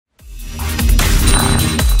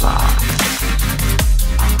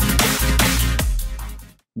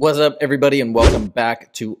What's up, everybody, and welcome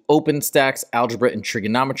back to OpenStax Algebra and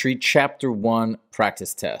Trigonometry, Chapter 1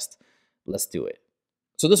 Practice Test. Let's do it.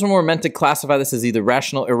 So this one, we're meant to classify this as either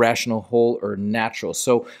rational, irrational, whole, or natural.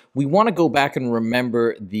 So we want to go back and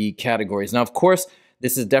remember the categories. Now, of course,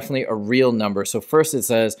 this is definitely a real number. So first it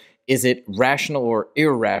says, is it rational or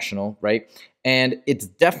irrational, right? And it's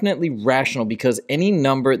definitely rational because any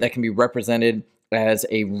number that can be represented as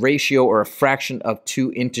a ratio or a fraction of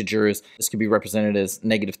two integers, this could be represented as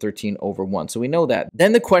negative 13 over 1. So we know that.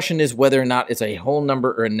 Then the question is whether or not it's a whole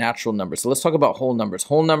number or a natural number. So let's talk about whole numbers.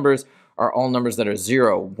 Whole numbers are all numbers that are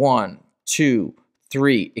 0, 1, 2,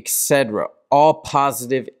 3, etc. All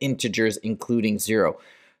positive integers, including 0.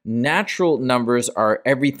 Natural numbers are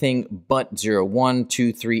everything but 0, 1,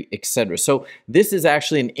 2, 3, etc. So this is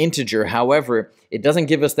actually an integer. However, it doesn't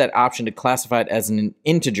give us that option to classify it as an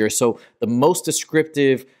integer. So the most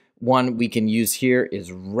descriptive one we can use here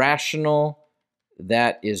is rational.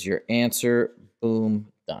 That is your answer. Boom,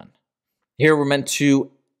 done. Here we're meant to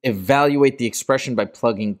evaluate the expression by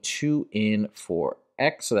plugging 2 in for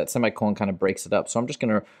x. So that semicolon kind of breaks it up. So I'm just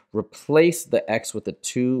going to replace the x with a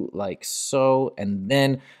 2 like so. And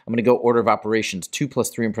then I'm going to go order of operations. 2 plus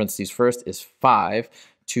 3 in parentheses first is 5.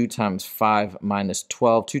 2 times 5 minus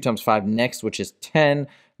 12. 2 times 5 next, which is 10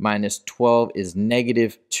 minus 12 is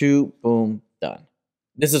negative 2. Boom, done.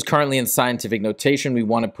 This is currently in scientific notation. We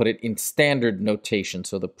want to put it in standard notation.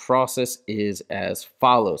 So the process is as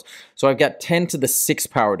follows. So I've got 10 to the 6th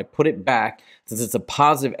power. To put it back, since it's a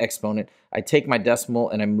positive exponent, I take my decimal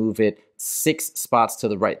and I move it 6 spots to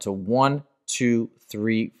the right. So 1, 2,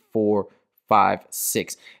 3, 4, 5,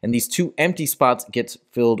 6. And these 2 empty spots get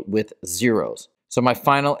filled with zeros. So my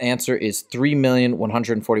final answer is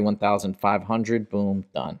 3,141,500. Boom,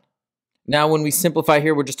 done. Now, when we simplify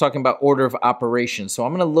here, we're just talking about order of operations. So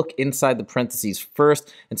I'm going to look inside the parentheses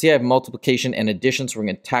first and see I have multiplication and addition. So we're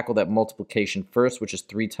going to tackle that multiplication first, which is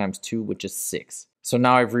 3 times 2, which is 6. So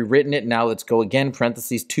now I've rewritten it. Now let's go again.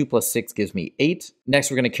 Parentheses 2 plus 6 gives me 8.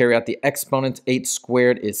 Next, we're going to carry out the exponents. 8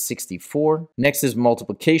 squared is 64. Next is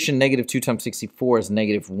multiplication. Negative 2 times 64 is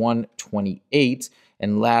negative 128.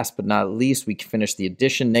 And last but not least, we finish the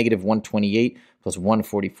addition. Negative 128 plus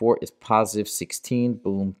 144 is positive 16.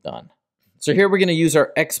 Boom, done. So here we're going to use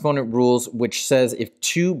our exponent rules, which says if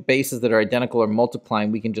two bases that are identical are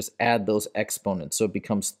multiplying, we can just add those exponents. So it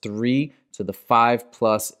becomes 3 to the 5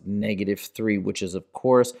 plus negative 3, which is, of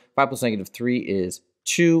course, 5 plus negative 3 is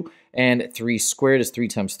 2, and 3 squared is 3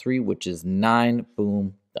 times 3, which is 9.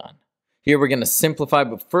 Boom, done. Here we're going to simplify,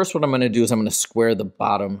 but first what I'm going to do is I'm going to square the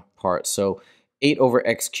bottom part. So 8 over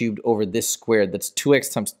x cubed over this squared, that's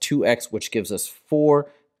 2x times 2x, which gives us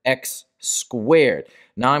 4x squared.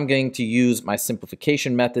 Now I'm going to use my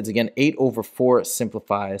simplification methods. Again, 8 over 4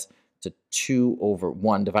 simplifies to 2 over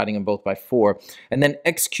 1, dividing them both by 4. And then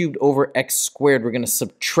x cubed over x squared, we're going to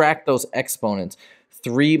subtract those exponents.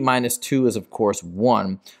 3 minus 2 is, of course,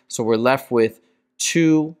 1. So we're left with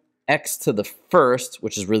 2x to the first,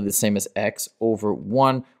 which is really the same as x, over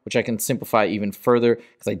 1, which I can simplify even further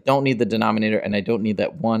because I don't need the denominator and I don't need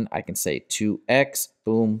that 1. I can say 2x,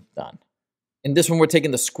 boom, done. In this one, we're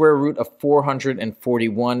taking the square root of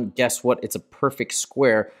 441. Guess what? It's a perfect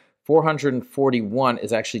square. 441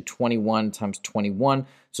 is actually 21 times 21.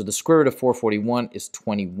 So the square root of 441 is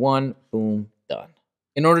 21. Boom, done.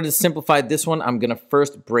 In order to simplify this one, I'm going to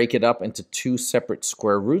first break it up into 2 separate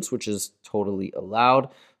square roots, which is totally allowed.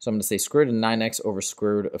 So I'm going to say square root of 9x over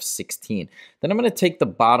square root of 16. Then I'm going to take the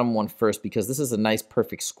bottom one first because this is a nice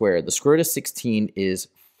perfect square. The square root of 16 is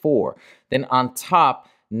 4. Then on top,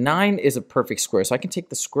 9 is a perfect square, so I can take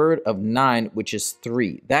the square root of 9, which is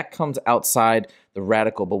 3. That comes outside the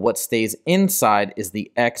radical, but what stays inside is the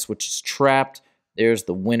x, which is trapped. There's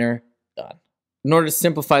the winner, done. In order to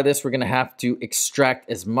simplify this, we're going to have to extract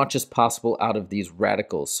as much as possible out of these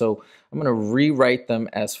radicals. So I'm going to rewrite them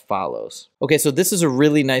as follows. Okay, so this is a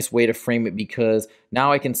really nice way to frame it because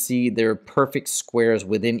now I can see there are perfect squares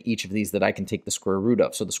within each of these that I can take the square root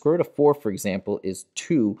of. So the square root of 4, for example, is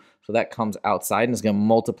 2. So that comes outside and is going to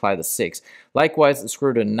multiply the 6. Likewise, the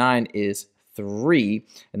square root of 9 is 3,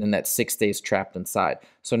 and then that 6 stays trapped inside.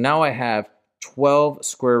 So now I have 12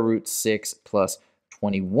 square root 6 plus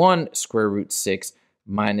 21 square root 6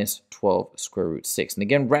 minus 12 square root 6. And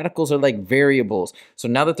again, radicals are like variables. So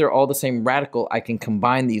now that they're all the same radical, I can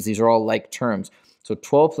combine these. These are all like terms. So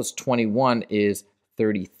 12 plus 21 is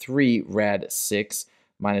 33 rad 6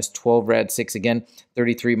 minus 12 rad 6. Again,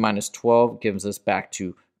 33 minus 12 gives us back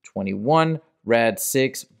to 21 rad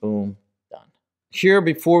 6. Boom, done. Here,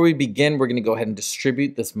 before we begin, we're going to go ahead and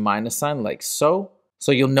distribute this minus sign like so.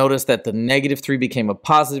 So you'll notice that the -3 became a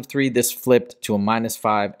 +3, this flipped to a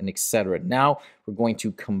 -5, and etc. Now we're going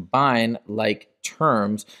to combine like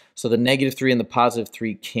terms. So the -3 and the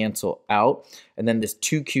 +3 cancel out. And then this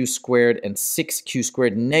 2q squared and 6q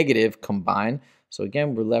squared negative combine. So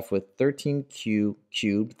again, we're left with 13q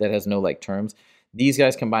cubed that has no like terms. These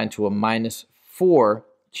guys combine to a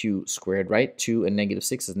 -4q squared, right? 2 and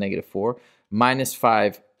 -6 is -4.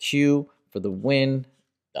 -5q for the win.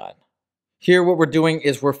 Done. Here, what we're doing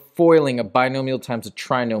is we're foiling a binomial times a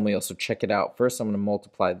trinomial. So check it out. First, I'm going to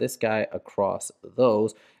multiply this guy across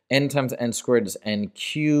those. N times n squared is n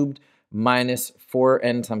cubed minus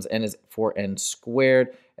 4n times n is 4n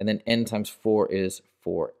squared. And then n times 4 is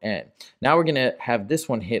 4n. Now we're going to have this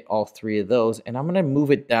one hit all three of those. And I'm going to move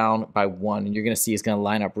it down by 1. And you're going to see it's going to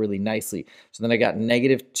line up really nicely. So then I got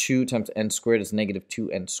 -2 times n squared is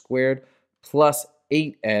 -2n squared plus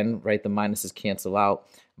 8n, right? The minuses cancel out,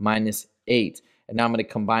 minus 8. And now I'm going to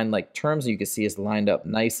combine like terms, and you can see it's lined up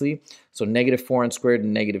nicely. So -4n squared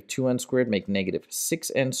and -2n squared make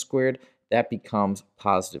 -6n squared. That becomes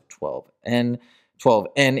positive 12n,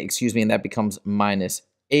 and that becomes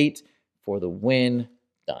 -8 for the win.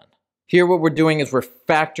 Done. Here what we're doing is we're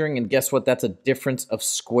factoring, and guess what? That's a difference of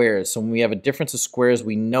squares. So when we have a difference of squares,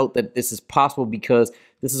 we note that this is possible because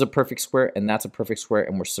this is a perfect square and that's a perfect square,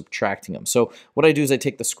 and we're subtracting them. So what I do is I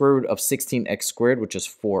take the square root of 16x squared, which is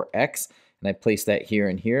 4x, and I place that here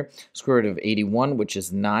and here. Square root of 81, which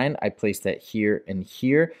is 9, I place that here and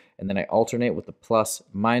here, and then I alternate with the plus,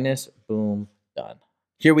 minus, boom, done.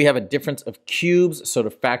 Here we have a difference of cubes. So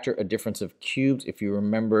to factor a difference of cubes, if you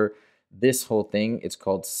remember this whole thing, it's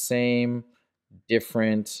called same,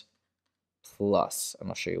 different, plus. And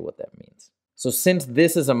I'll show you what that means. So since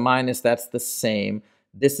this is a minus, that's the same.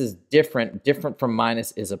 This is different. Different from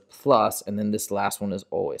minus is a plus, and then this last one is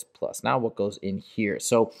always plus. Now what goes in here?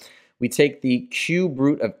 So we take the cube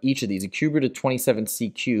root of each of these. The cube root of 27c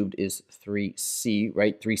cubed is 3c,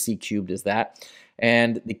 right? 3c cubed is that.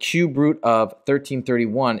 And the cube root of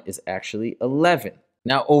 1331 is actually 11.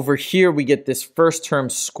 Now over here we get this first term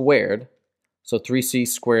squared. So 3c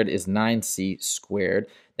squared is 9c squared.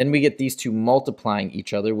 Then we get these two multiplying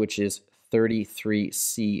each other, which is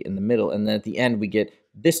 33c in the middle. And then at the end we get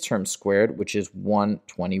this term squared, which is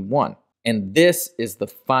 121. And this is the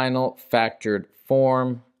final factored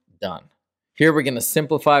form. Done. Here we're going to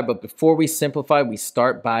simplify, but before we simplify, we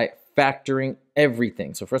start by factoring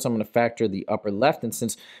everything. So first I'm going to factor the upper left, and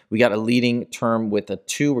since we got a leading term with a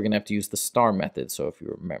 2, we're going to have to use the star method. So if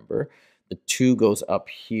you remember, the 2 goes up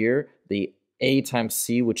here, the a times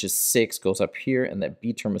c, which is 6, goes up here, and that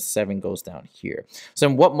b term of 7 goes down here. So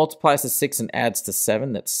then what multiplies to 6 and adds to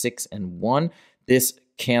 7? That's 6 and 1. This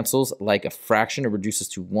cancels like a fraction. It reduces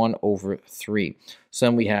to 1 over 3. So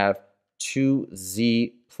then we have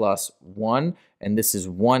 2z plus 1, and this is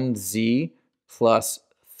 1z plus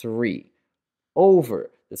 3 over,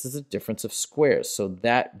 this is a difference of squares, so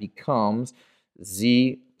that becomes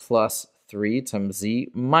z plus 3 times z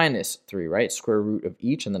minus 3, right? Square root of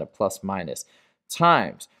each, and then a plus minus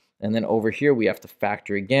times. And then over here, we have to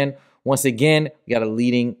factor again. Once again, we got a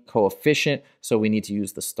leading coefficient, so we need to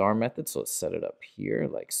use the star method. So let's set it up here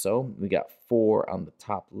like so. We got 4 on the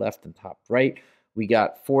top left and top right. We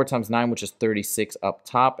got 4 times 9, which is 36 up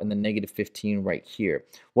top, and then -15 right here.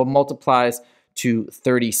 What multiplies to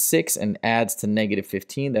 36 and adds to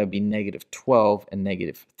 -15? That would be -12 and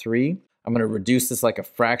 -3. I'm going to reduce this like a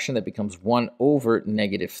fraction. That becomes 1 over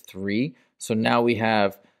 -3. So now we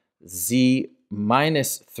have z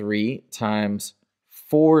minus 3 times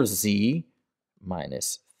 4z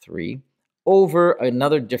minus 3 over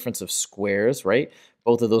another difference of squares, right?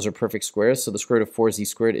 Both of those are perfect squares. So the square root of 4z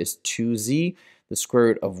squared is 2z. The square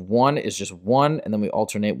root of 1 is just 1, and then we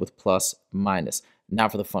alternate with plus minus. Now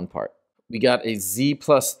for the fun part. We got a z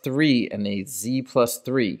plus 3 and a z plus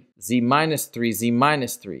 3, z minus 3, z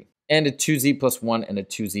minus 3, and a 2z plus 1 and a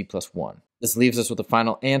 2z plus 1. This leaves us with a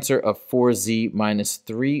final answer of 4z minus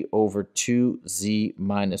 3 over 2z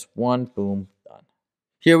minus 1. Boom, done.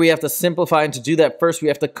 Here we have to simplify, and to do that, first we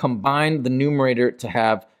have to combine the numerator to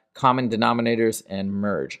have common denominators and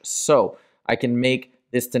merge. So I can make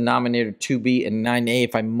this denominator 2b and 9a.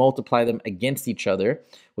 If I multiply them against each other,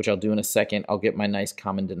 which I'll do in a second, I'll get my nice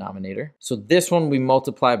common denominator. So this one we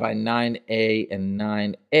multiply by 9a and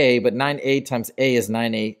 9a, but 9a times a is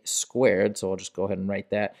 9a squared, so I'll just go ahead and write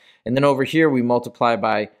that. And then over here we multiply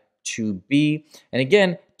by 2b, and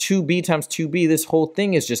again, 2b times 2b, this whole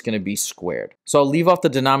thing is just going to be squared. So I'll leave off the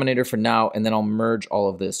denominator for now, and then I'll merge all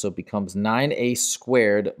of this. So it becomes 9a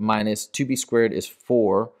squared minus 2b squared is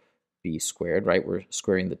 4b squared, right? We're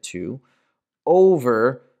squaring the 2,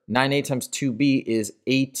 over 9a times 2b is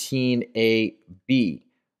 18ab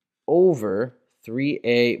over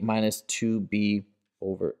 3a minus 2b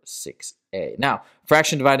over 6a. Now,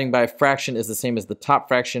 fraction dividing by a fraction is the same as the top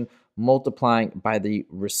fraction multiplying by the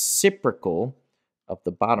reciprocal of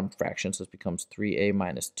the bottom fraction. So this becomes 3a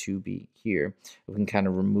minus 2b here. We can kind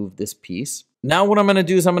of remove this piece. Now what I'm going to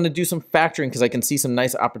do is I'm going to do some factoring because I can see some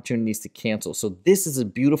nice opportunities to cancel. So this is a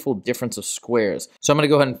beautiful difference of squares. So I'm going to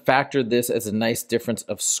go ahead and factor this as a nice difference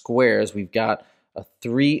of squares. We've got a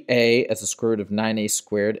 3a as a square root of 9a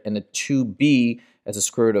squared and a 2b as a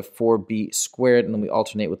square root of 4b squared. And then we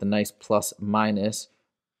alternate with a nice plus minus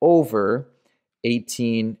over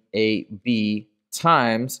 18ab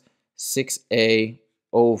times 6a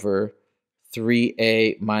over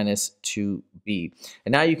 3a minus 2b.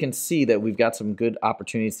 And now you can see that we've got some good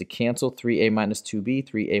opportunities to cancel 3a minus 2b,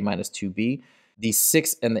 3a minus 2b. The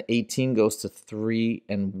 6 and the 18 goes to 3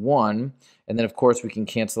 and 1. And then, of course, we can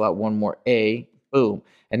cancel out one more a. Boom.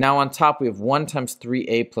 And now on top, we have 1 times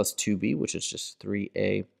 3a plus 2b, which is just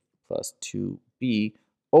 3a plus 2b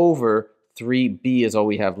over 3b is all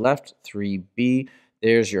we have left, 3b.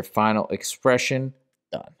 There's your final expression.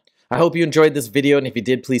 Done. I hope you enjoyed this video, and if you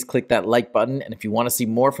did, please click that like button. And if you want to see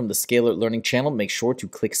more from the Scalar Learning channel, make sure to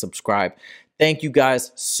click subscribe. Thank you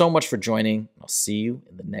guys so much for joining. I'll see you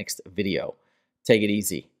in the next video. Take it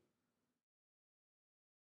easy.